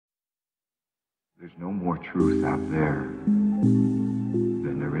There's no more truth out there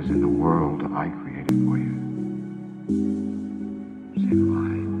than there is in the world I created for you. Say the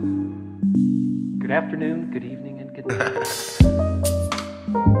lines. Good afternoon, good evening, and good night.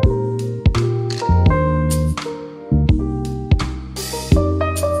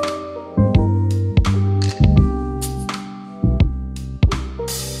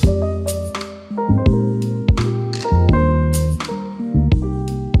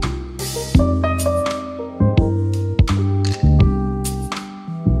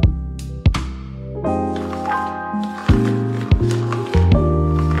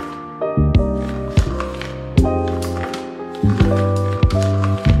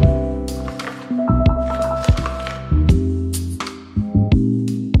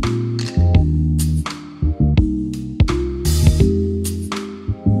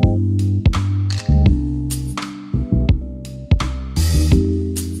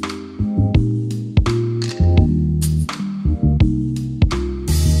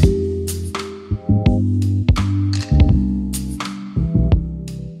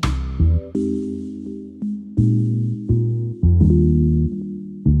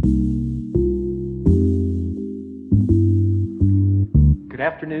 Good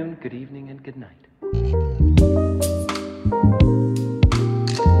afternoon, good evening, and good night.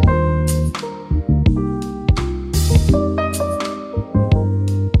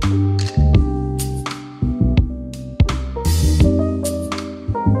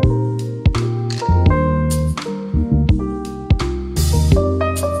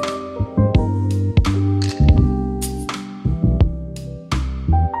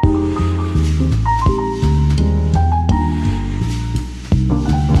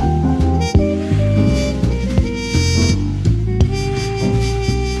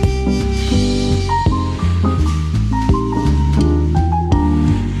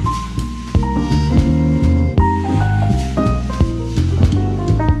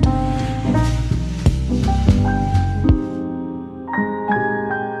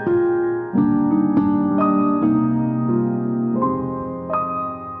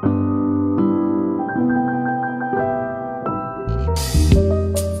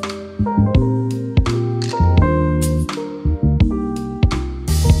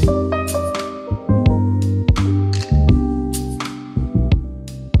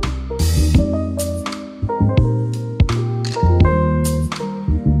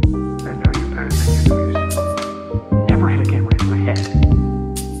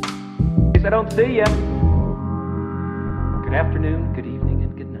 I don't see ya. Good afternoon, good evening,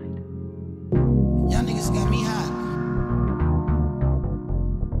 and good night. Y'all niggas got me hot.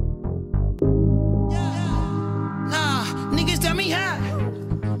 Nah, niggas got me hot.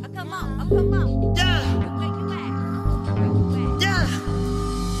 Come on. Yeah. Yeah.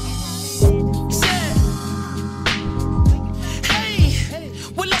 Said, hey,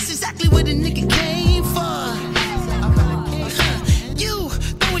 well that's exactly what a nigga came for. You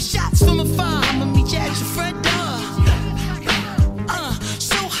throwing shots from afar, I'ma meet you at your front door.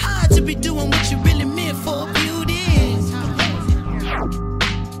 So hard to be doing what you really meant for, beauty.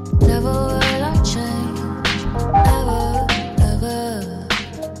 Never will I change, ever, ever.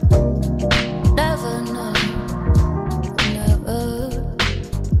 Never, no, never.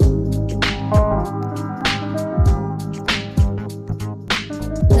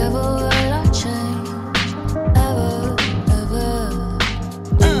 Never will I change, ever, ever.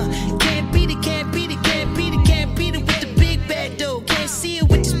 Can't beat it, can't beat it, can't beat it, can't beat it with the big bad dough. Can't see it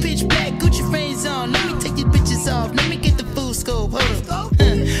with this pitch black Gucci frames on. Let me take these bitches off, let me get the full scope. Hold up.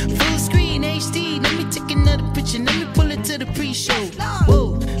 Full screen HD, let me take another picture, let me pull it to the pre-show.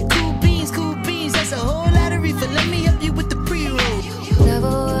 Whoa, cool beans, that's a whole lot of reefer. Let me help you with the pre-roll. Never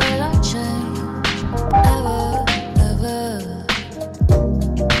will I change, ever, ever.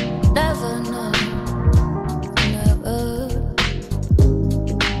 Never, no, never.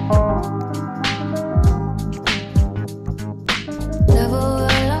 Never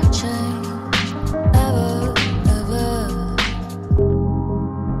will I change, ever, ever.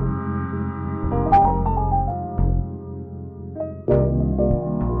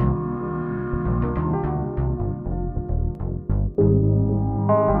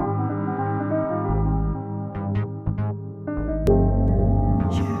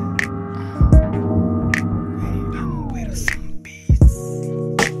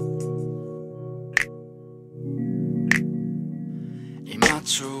今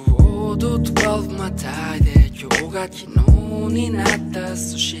ちょうど12またいで今日が昨日になった。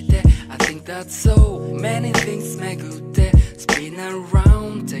そして I think that's so many things 巡って spin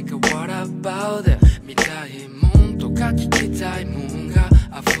around take a what about it 見たいもんとか聞きたいもんが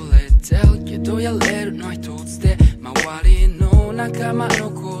溢れてるけどとやれるのは一つで、周りの仲間の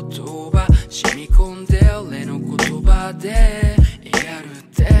言葉染み込んで俺の言葉でやるっ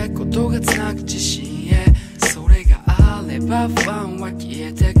てことがつなぐ自信へ、それがあればファンは消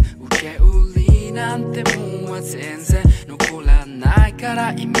えてく、受け売りなんてもんは全然残らないか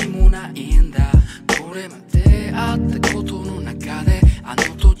ら意味もないんだ。これまであったことの中であの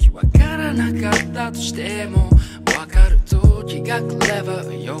時わからなかったとしてもわかる時が来れば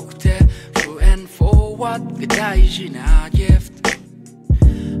よくて、 Through and forward が大事なギフト。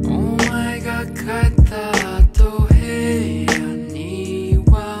お前が帰った後部屋に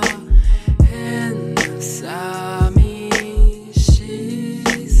は変な寂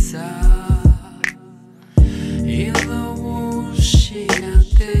しさ、色を失っ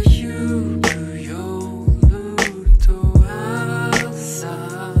てゆく夜と朝、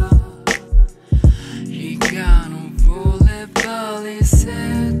日が昇ればリセ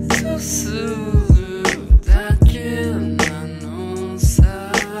ットするだけなのさ。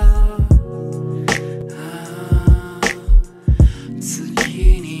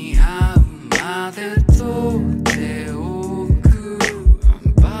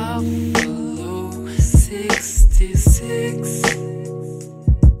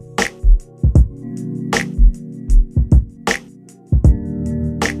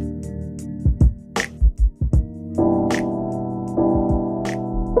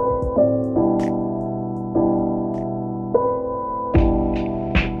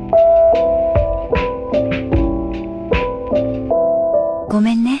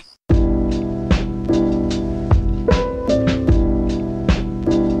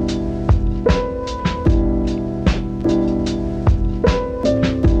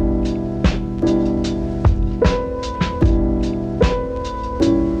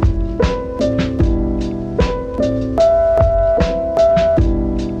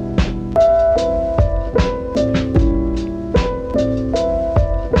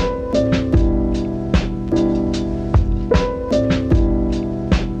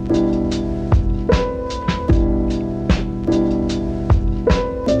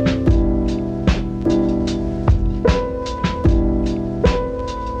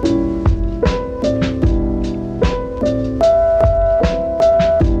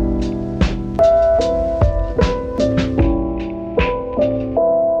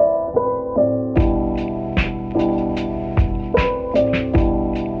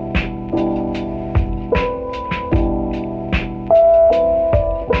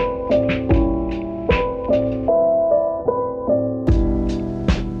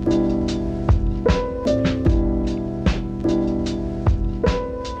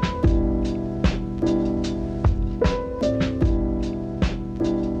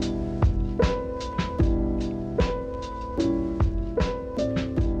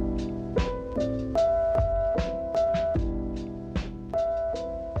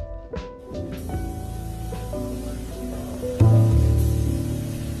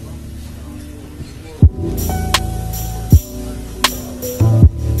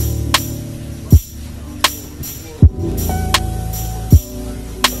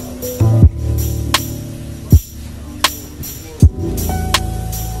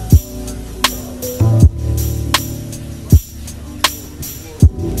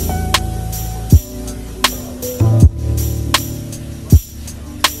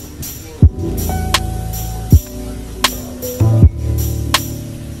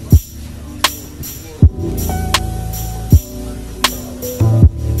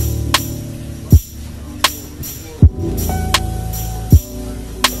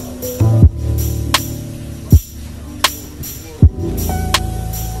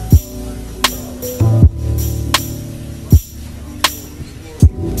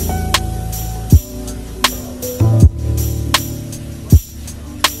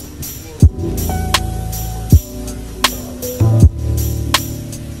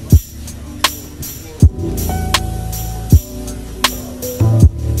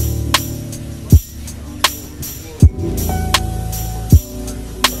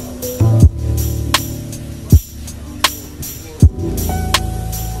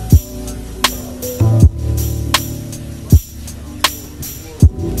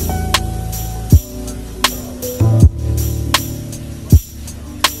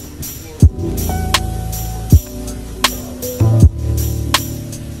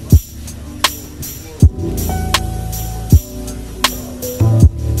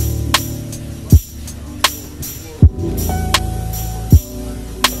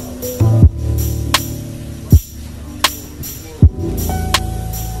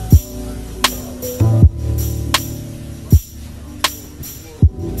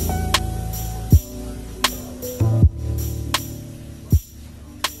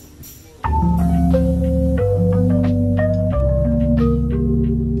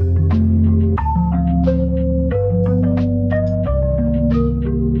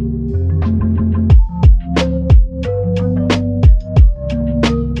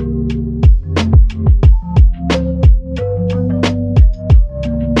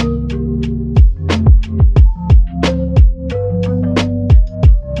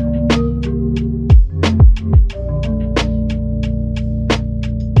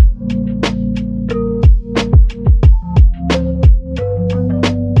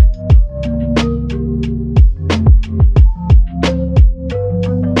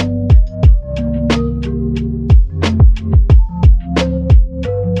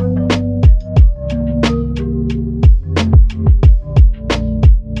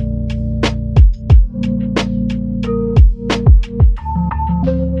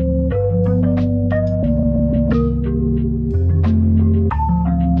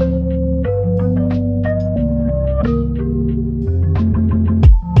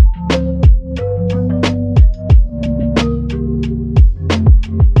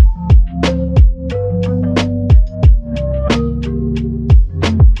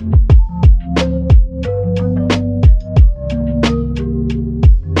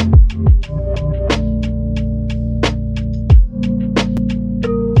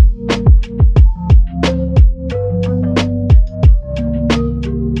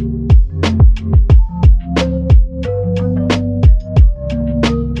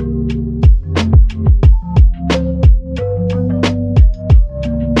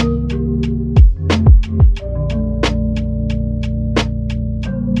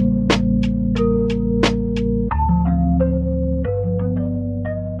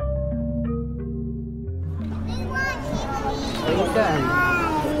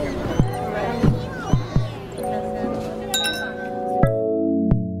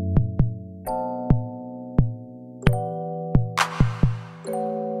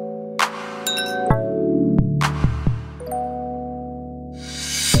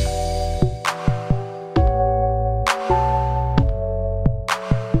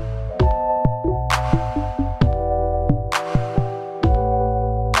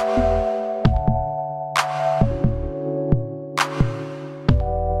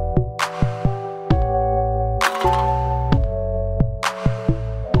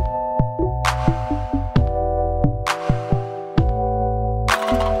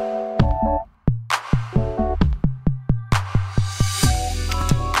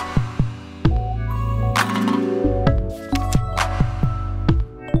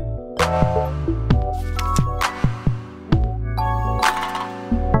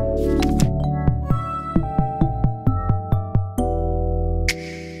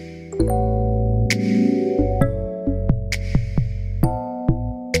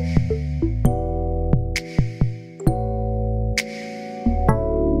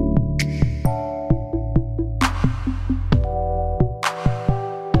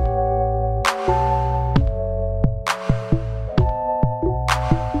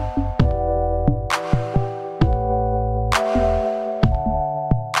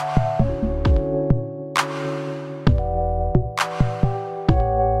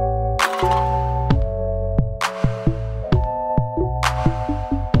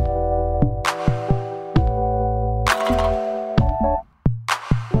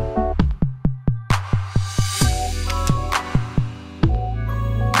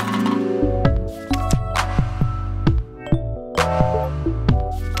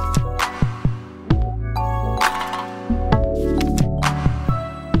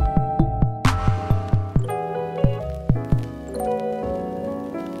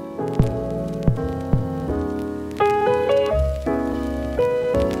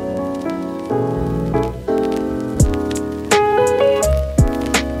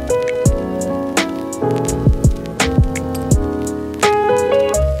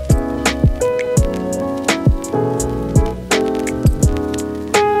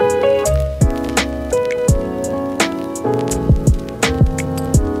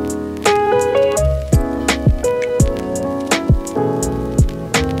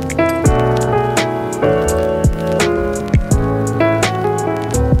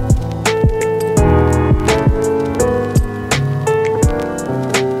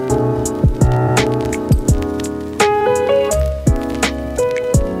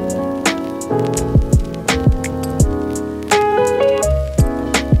Bout.